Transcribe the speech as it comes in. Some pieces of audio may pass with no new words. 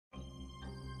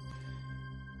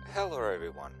Hello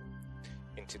everyone.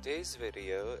 In today's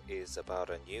video is about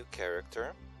a new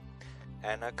character,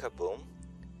 Anna Kaboom,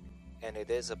 and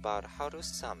it is about how to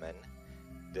summon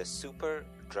the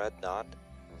Superdreadnought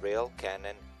Rail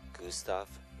Cannon Gustav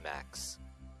Max.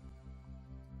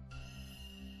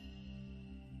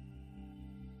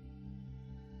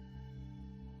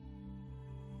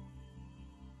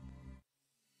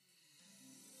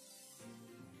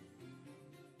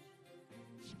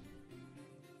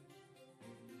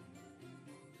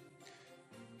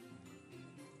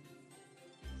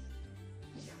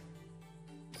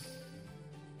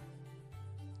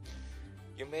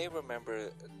 You may remember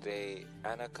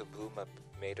Anna Kaboom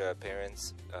made her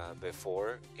appearance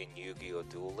before in Yugioh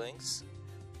Duel Links,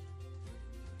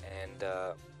 and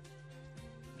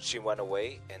she went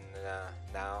away, and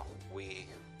now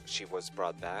she was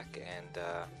brought back, and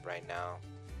right now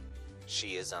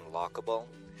she is unlockable.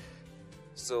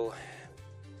 So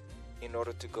in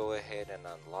order to go ahead and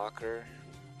unlock her,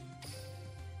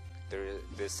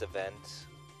 this event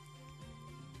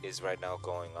is right now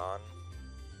going on.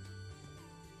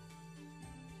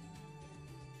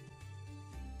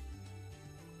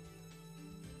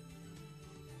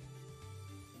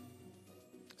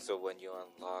 So when you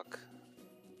unlock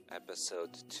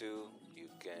episode 2, you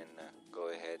can go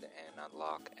ahead and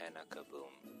unlock Anna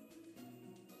Kaboom.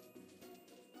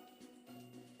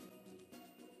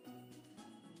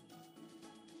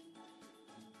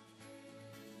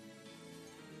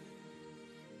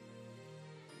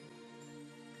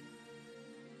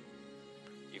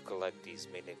 You collect these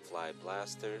mini fly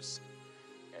blasters,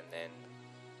 and then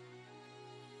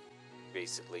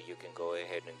basically you can go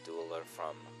ahead and duel her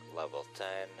from level 10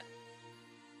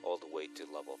 all the way to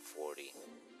level 40.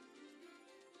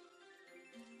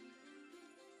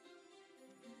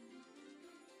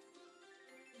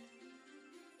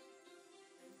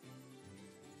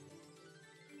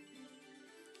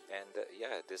 And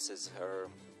yeah, this is her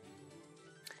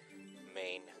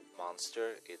main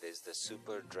monster. It is the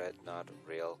Superdreadnought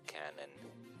Rail Cannon.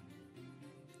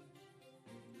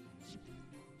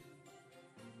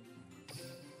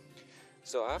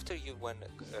 So after you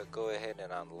go ahead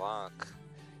and unlock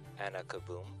Anna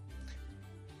Kaboom,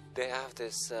 they have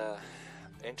this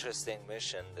interesting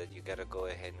mission that you gotta go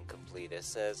ahead and complete. It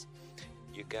says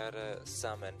you gotta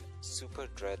summon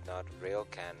Superdreadnought Rail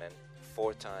Cannon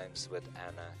 4 times with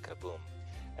Anna Kaboom.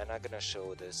 And I'm gonna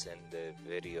show this in the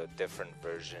video, different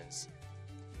versions,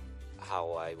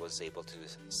 how I was able to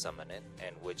summon it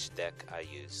and which deck I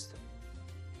used.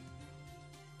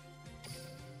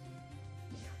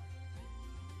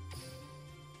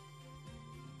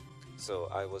 So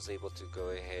I was able to go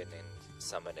ahead and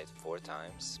summon it 4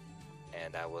 times,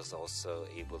 and I was also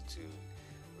able to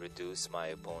reduce my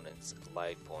opponent's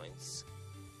life points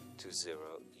to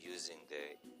 0 using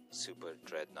the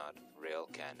Superdreadnought Rail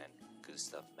Cannon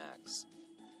Gustav Max.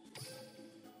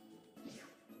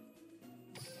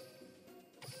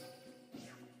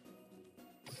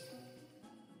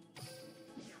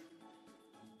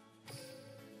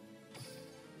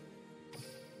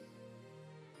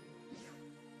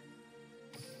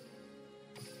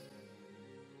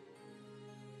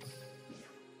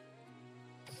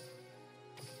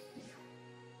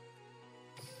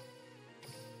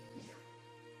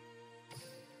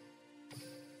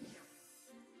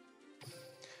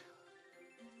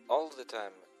 All the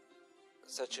time,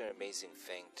 such an amazing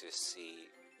thing to see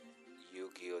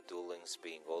Yugioh Duel Links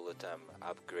being all the time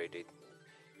upgraded.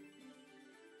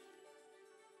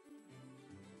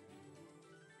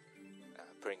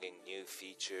 Bringing new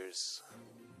features,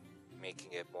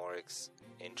 making it more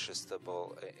interested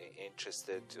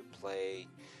to play.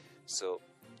 So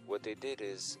what they did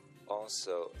is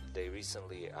also they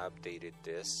recently updated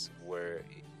this, where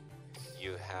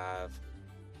you have,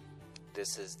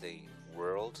 this is the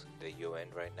world that you're in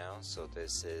right now, so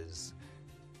this is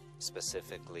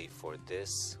specifically for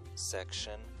this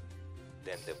section,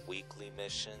 then the weekly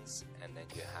missions, and then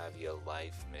you have your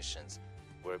life missions,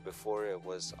 where before it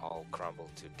was all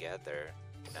crumbled together,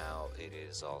 now it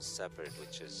is all separate,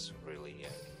 which is really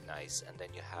nice. And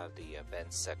then you have the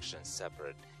event section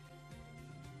separate.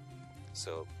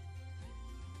 So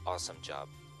awesome job.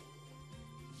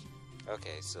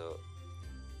 Okay, so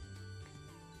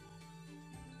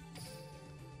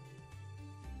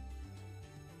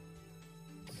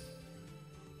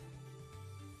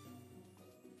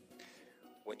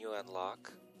when you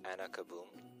unlock Anna Kaboom,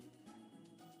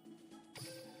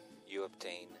 you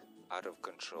obtain Out of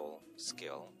Control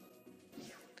skill,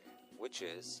 which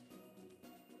is,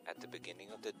 at the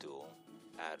beginning of the duel,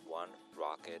 add 1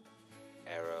 Rocket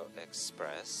Arrow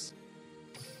Express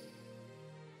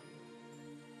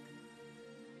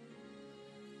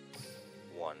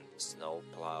 1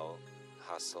 Snowplow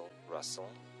Hustle Rustle,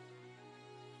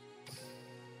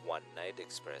 1 Night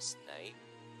Express Knight,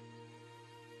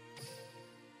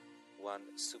 1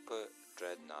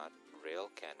 Superdreadnought Rail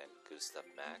Cannon Gustav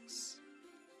Max,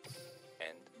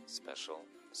 and Special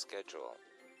Schedule.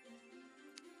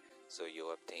 So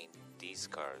you obtain these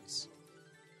cards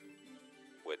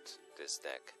with this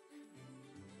deck,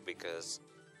 because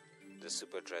the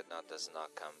Superdreadnought does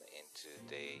not come into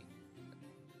the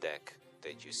deck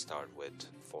that you start with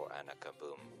for Anna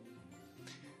Kaboom.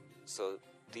 So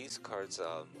these cards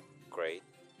are great.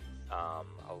 A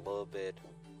little bit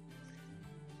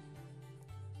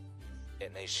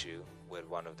an issue with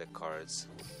one of the cards.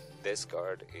 This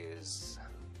card is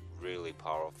really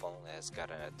powerful. It has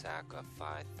got an attack of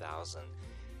 5,000,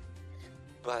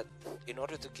 but in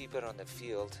order to keep it on the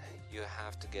field, you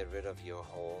have to get rid of your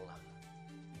whole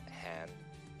hand,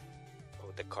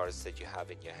 or the cards that you have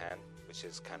in your hand, which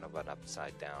is kind of an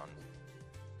upside down.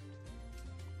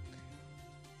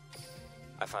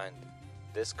 I find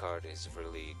this card is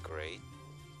really great,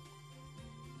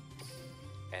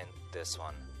 and this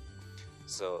one.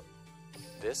 So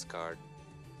this card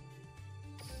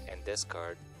and this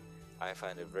card, I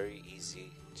find it very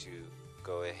easy to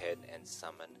go ahead and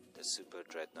summon the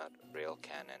Superdreadnought Rail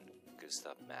Cannon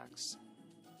Gustav Max.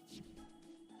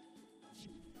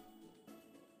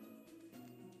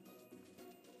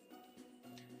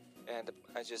 And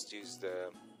I just use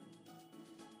the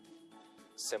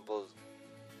simple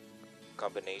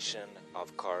combination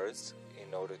of cards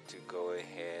in order to go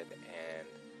ahead and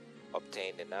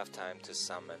obtain enough time to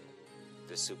summon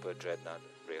the Superdreadnought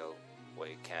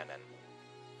Railway Cannon.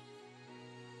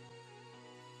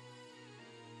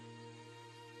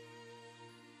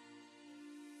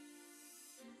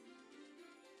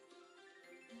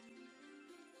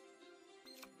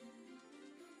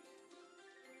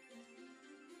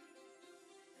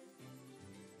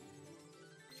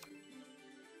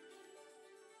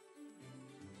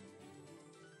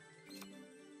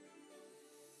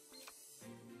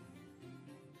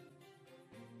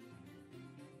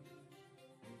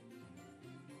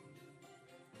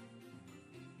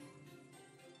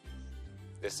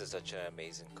 This is such an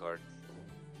amazing card,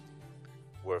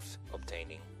 worth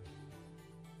obtaining.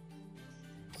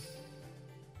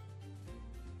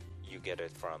 You get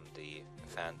it from the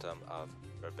Phantom of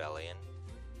Rebellion.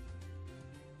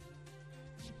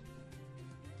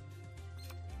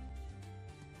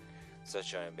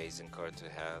 Such an amazing card to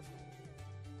have.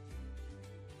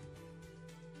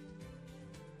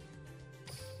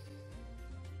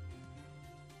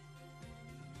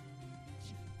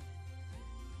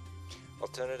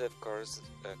 Alternative cards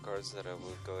that I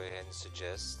would go ahead and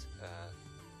suggest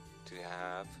to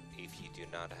have, if you do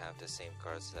not have the same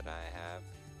cards that I have,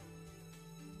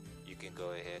 you can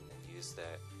go ahead and use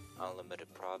the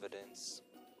Unlimited Providence,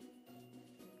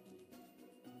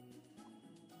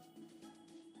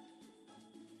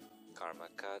 Karma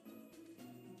Cut,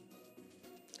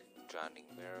 Drowning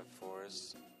Mirror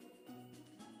Force,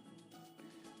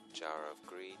 Jar of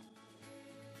Greed,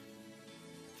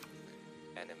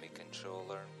 Enemy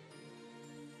Controller,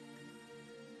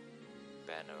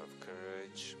 Banner of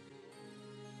Courage,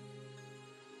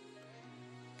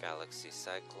 Galaxy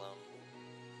Cyclone,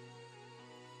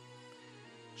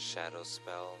 Shadow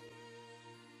Spell,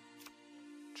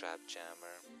 Trap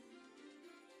Jammer,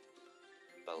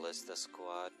 Ballista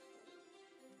Squad,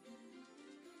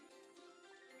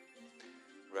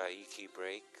 Raiki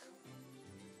Break,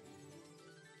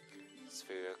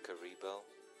 Sphere Karibo,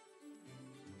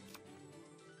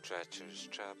 Treacherous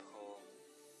Trap Hole,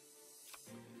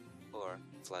 or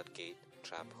Floodgate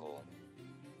Trap Hole.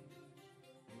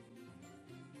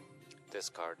 This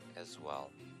card as well.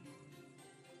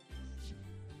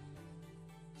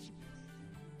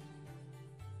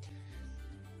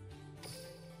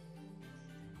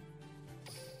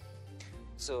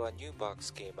 So a new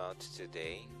box came out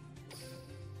today.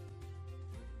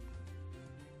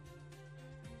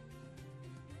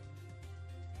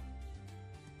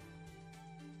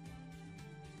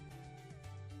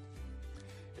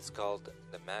 It's called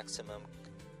the Maximum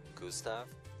Gustav.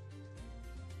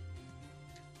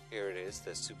 Here it is,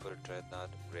 the Superdreadnought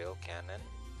Rail Cannon.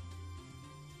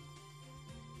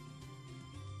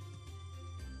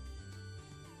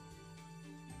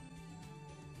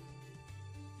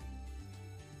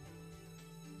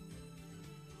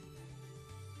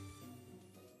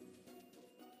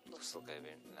 Looks like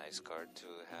a nice card to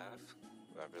have.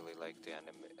 I really like the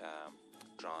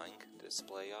drawing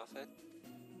display of it.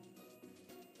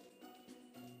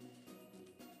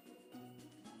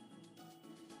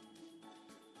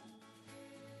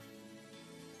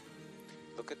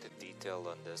 Look at the detail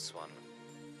on this one.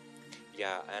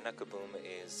 yeah, Anna Kaboom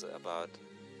is about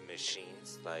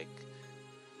machines. Like,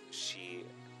 she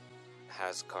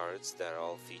has cards that are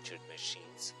all featured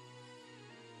machines.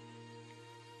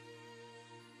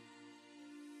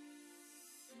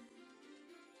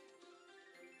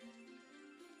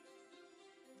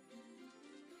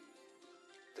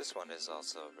 This one is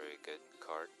also a very good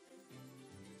card.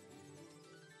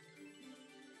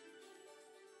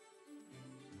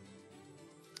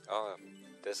 Oh,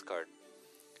 this card.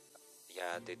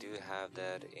 Yeah, they do have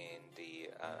that in the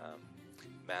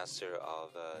Master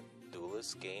of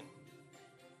Duelist game.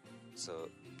 So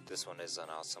this one is an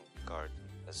awesome card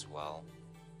as well.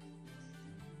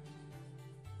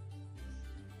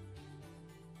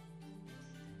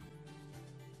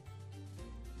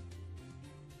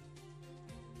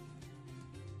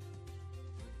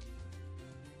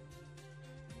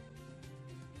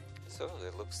 So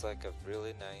it looks like a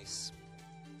really nice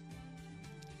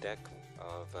deck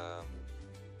of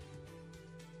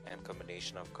and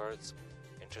combination of cards.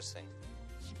 Interesting.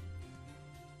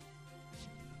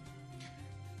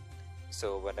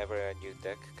 So whenever a new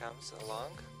deck comes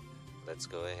along, let's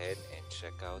go ahead and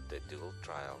check out the Duel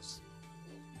Trials.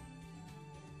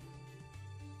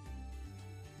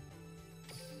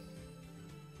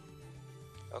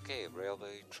 Okay,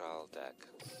 Railway Trial deck.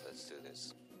 Let's do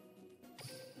this.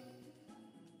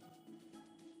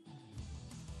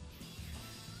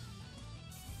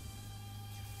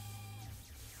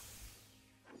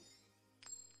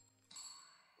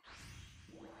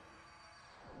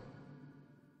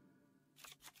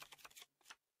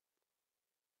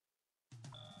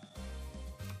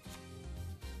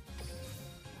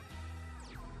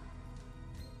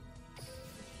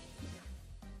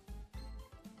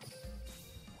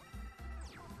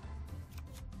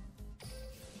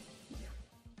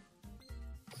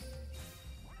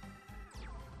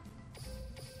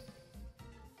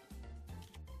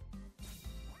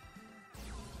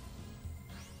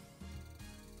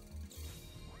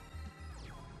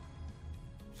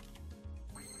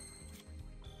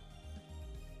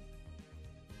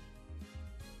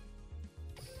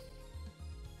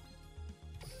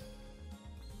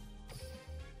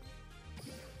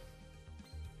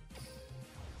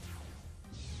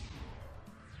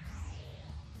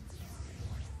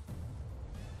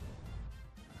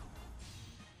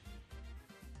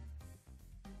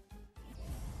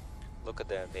 Look at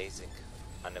the amazing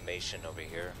animation over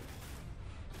here.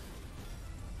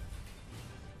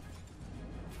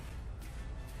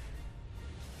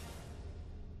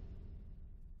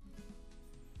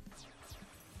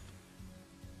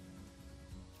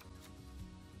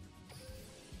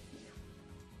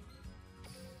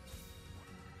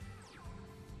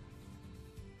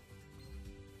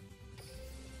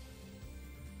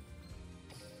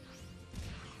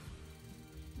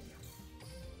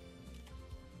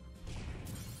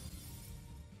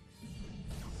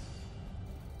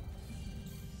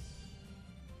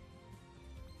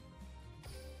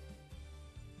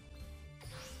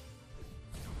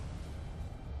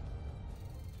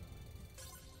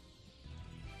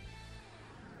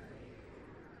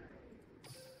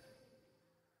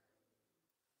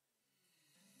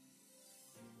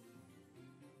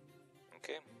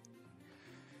 Okay,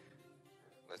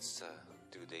 let's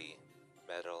do the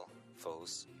Metal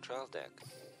Foes trial deck.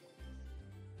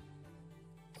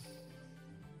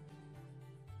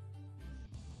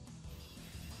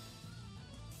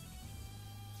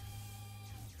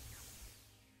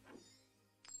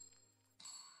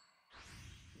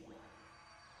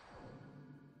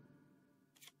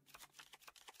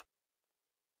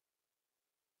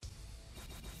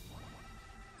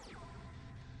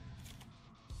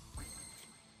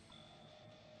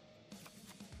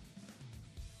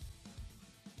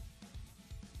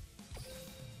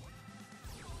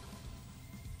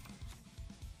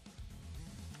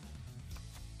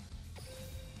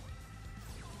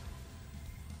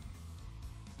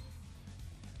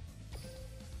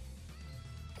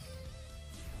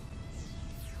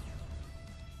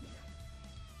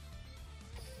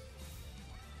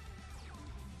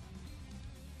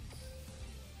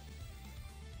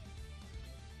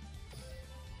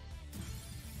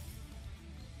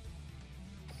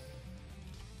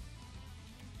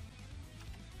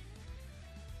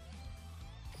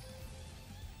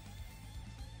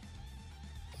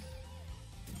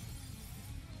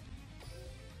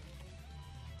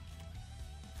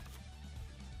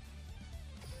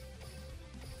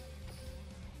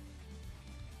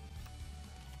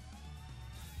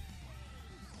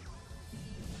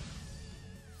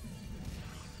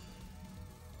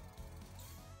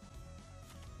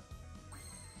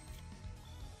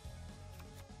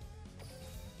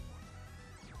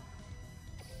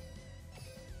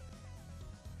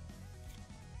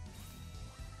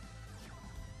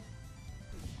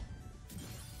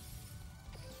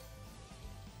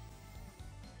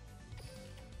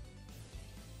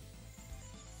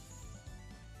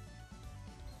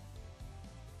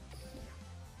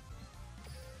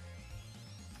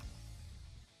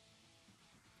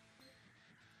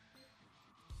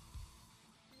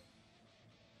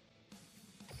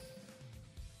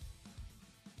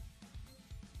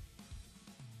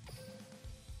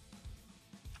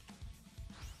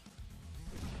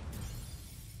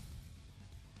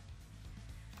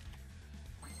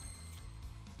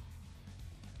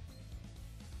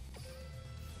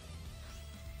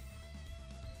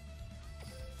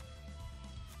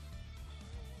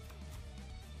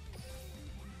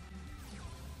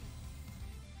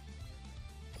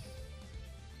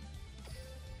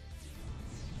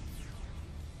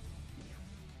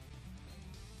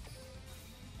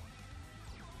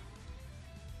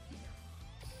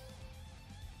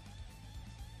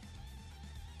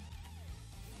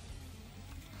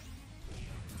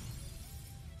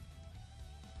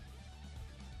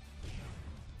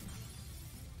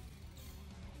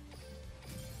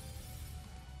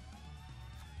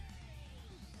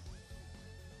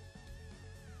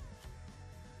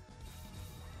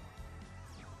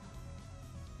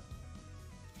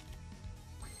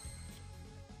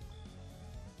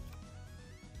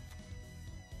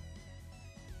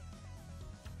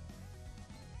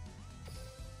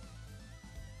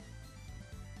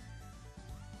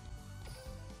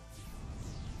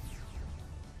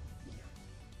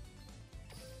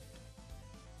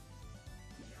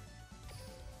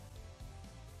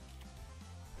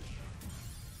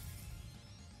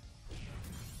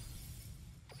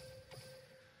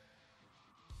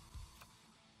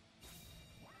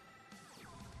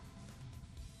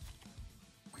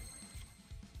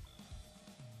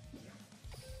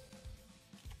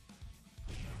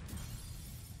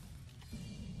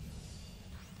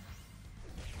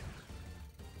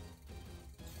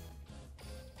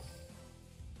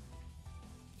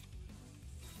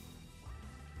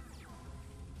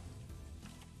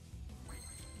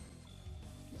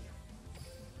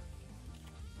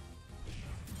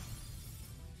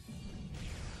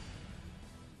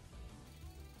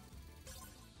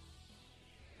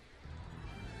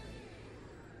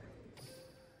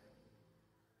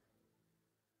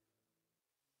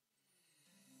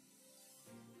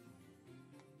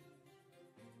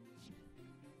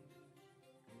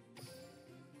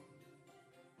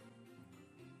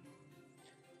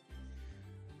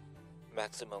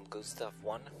 Maximum Gustav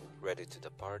 1, ready to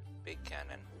depart, big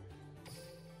cannon.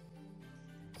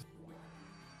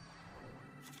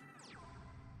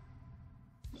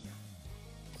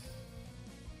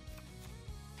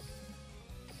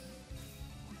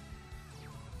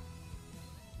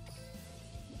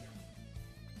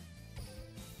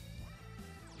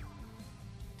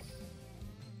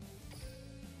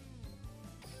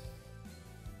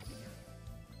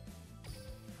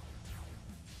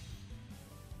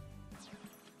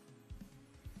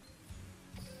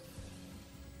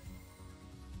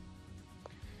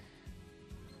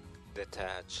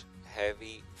 Detach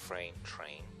heavy frame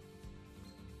train.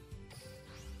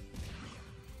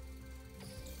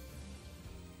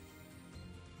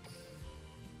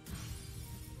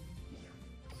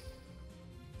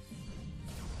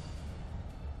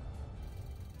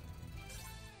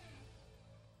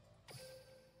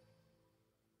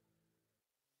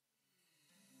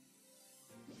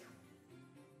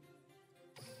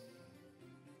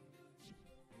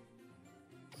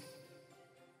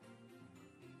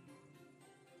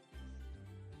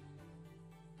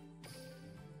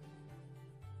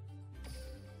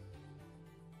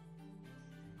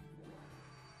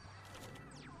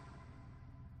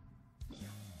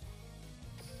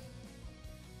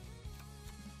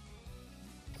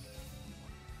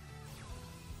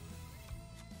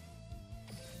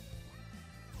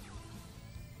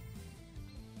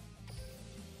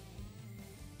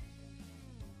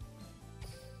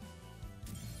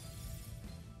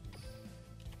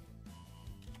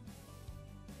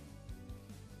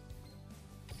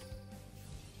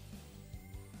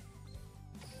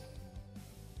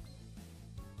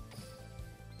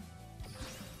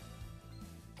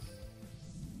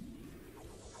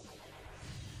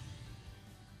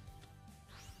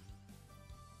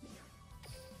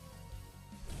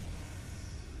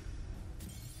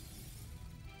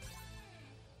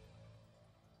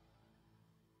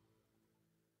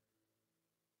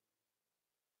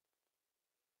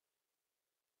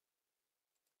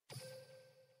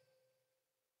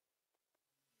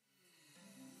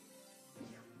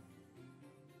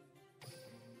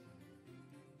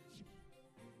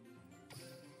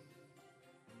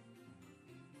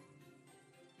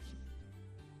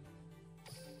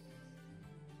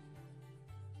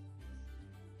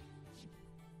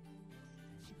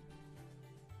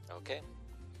 Okay.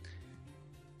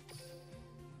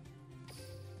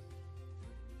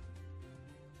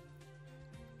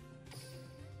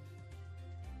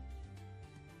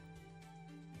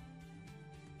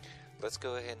 Let's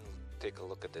go ahead and take a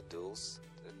look at the duels,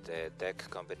 the deck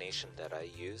combination that I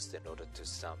used in order to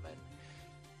summon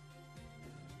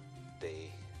the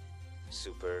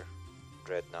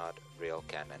Superdreadnought rail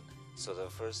cannon. So the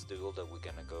first duel that we're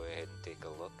gonna go ahead and take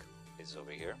a look is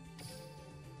over here.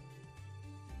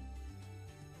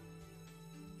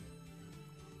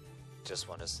 Just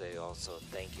want to say also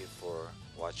thank you for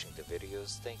watching the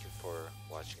videos, thank you for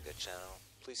watching the channel,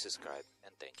 please subscribe,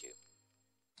 and thank you.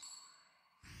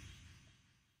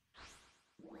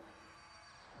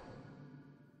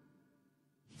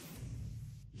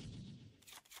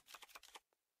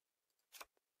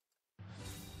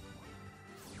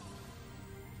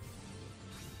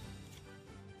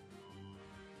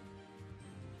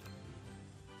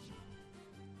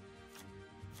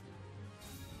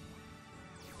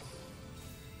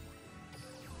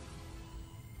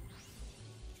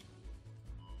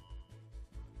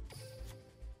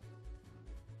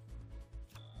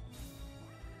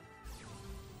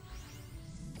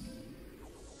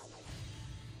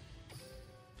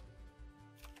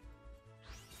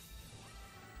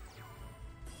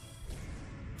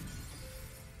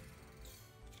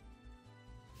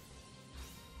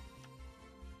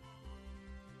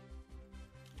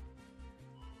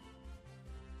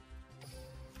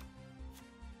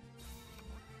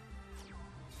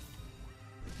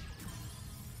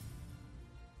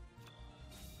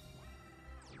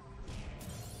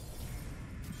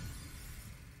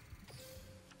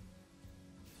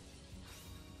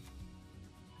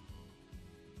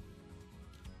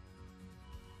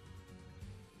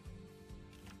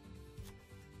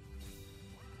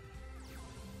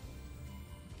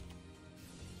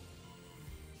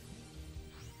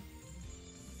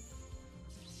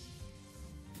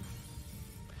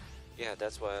 Yeah,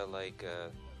 that's why I like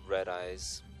Red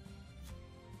Eyes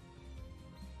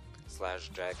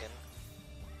 / Dragon,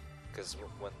 because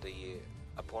when the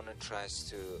opponent tries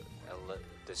to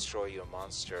destroy your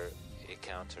monster, it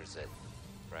counters it,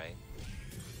 right?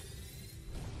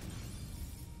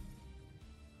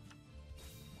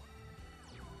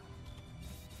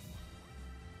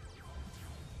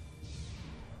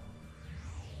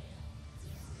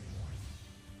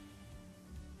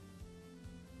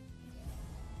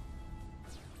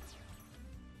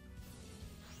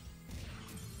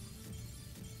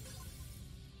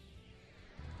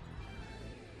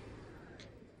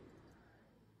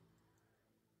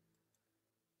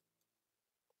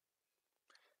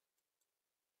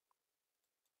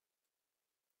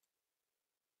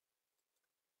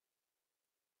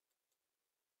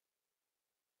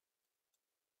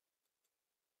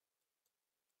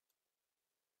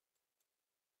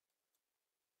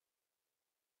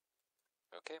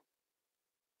 Okay.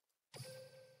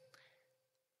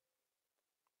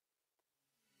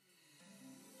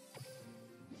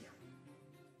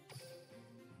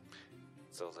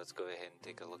 So let's go ahead and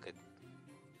take a look at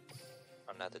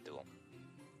another duel.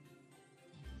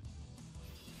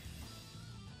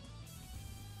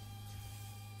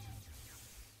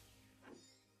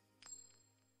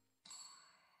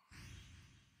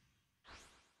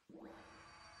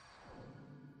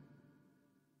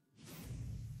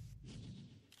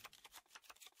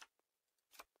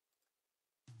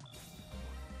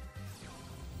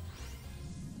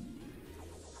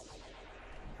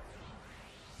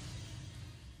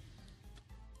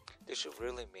 They should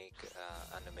really make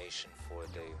animation for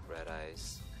the Red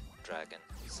Eyes dragon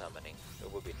summoning.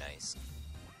 It would be nice.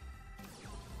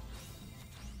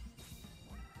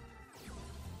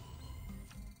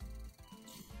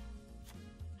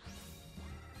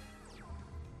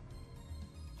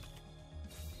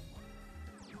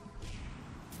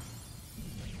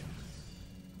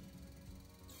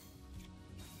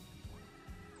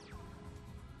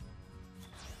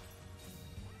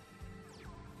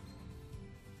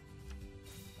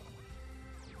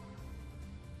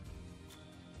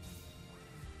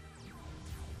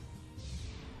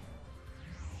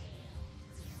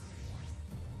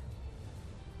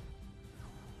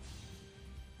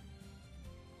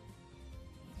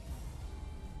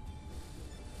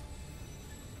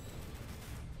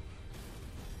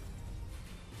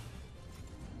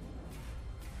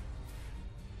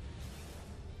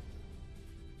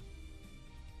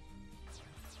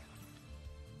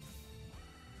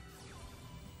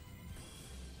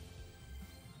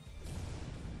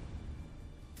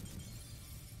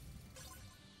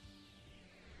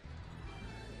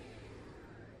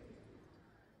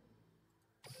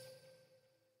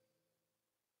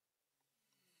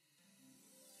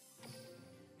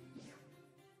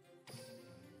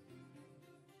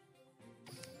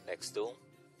 Next duel.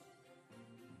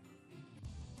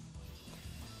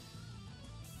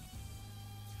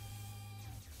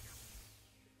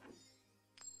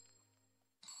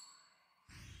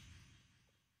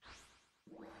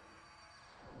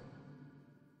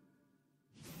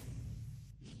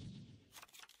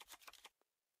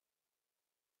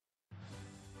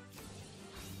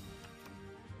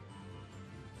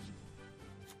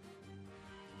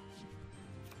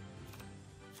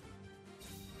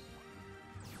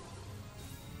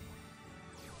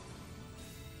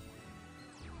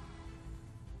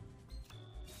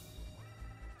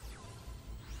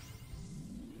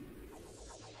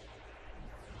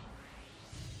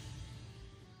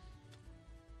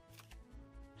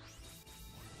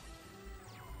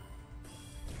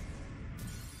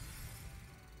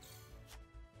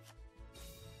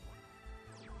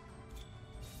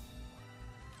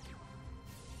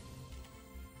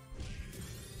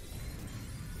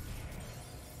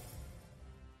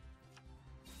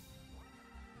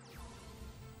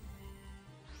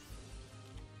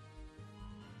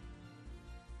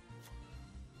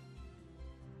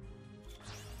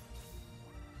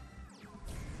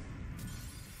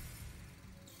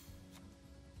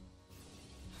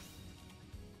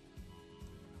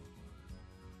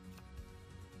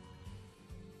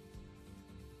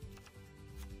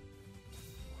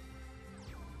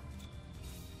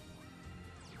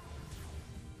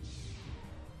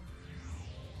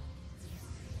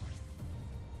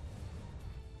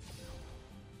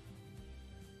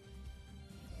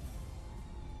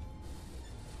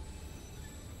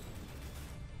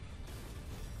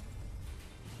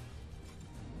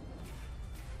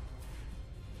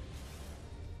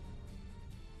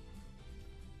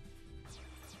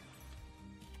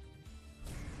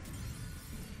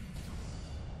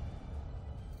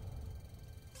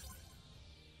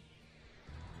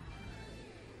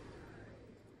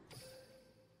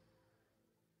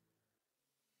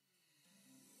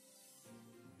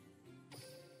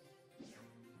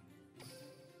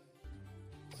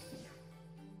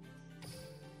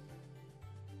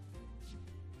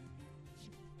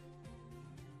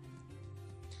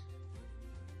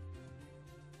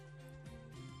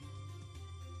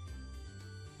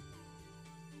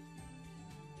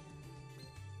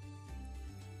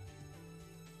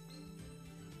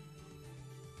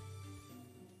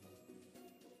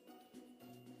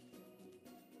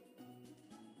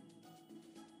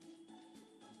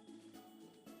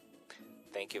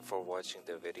 Thank you for watching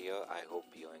the video. I hope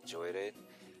you enjoyed it.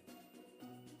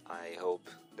 I hope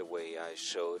the way I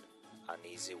showed an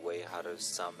easy way how to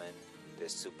summon the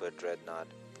Superdreadnought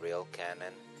Real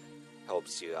Cannon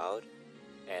helps you out,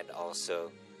 and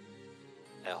also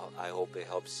I hope it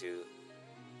helps you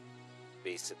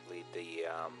basically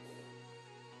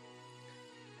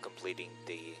completing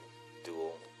the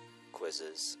duel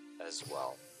quizzes as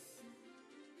well.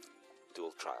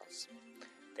 Duel Trials.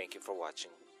 Thank you for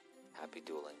watching. Happy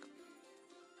dueling.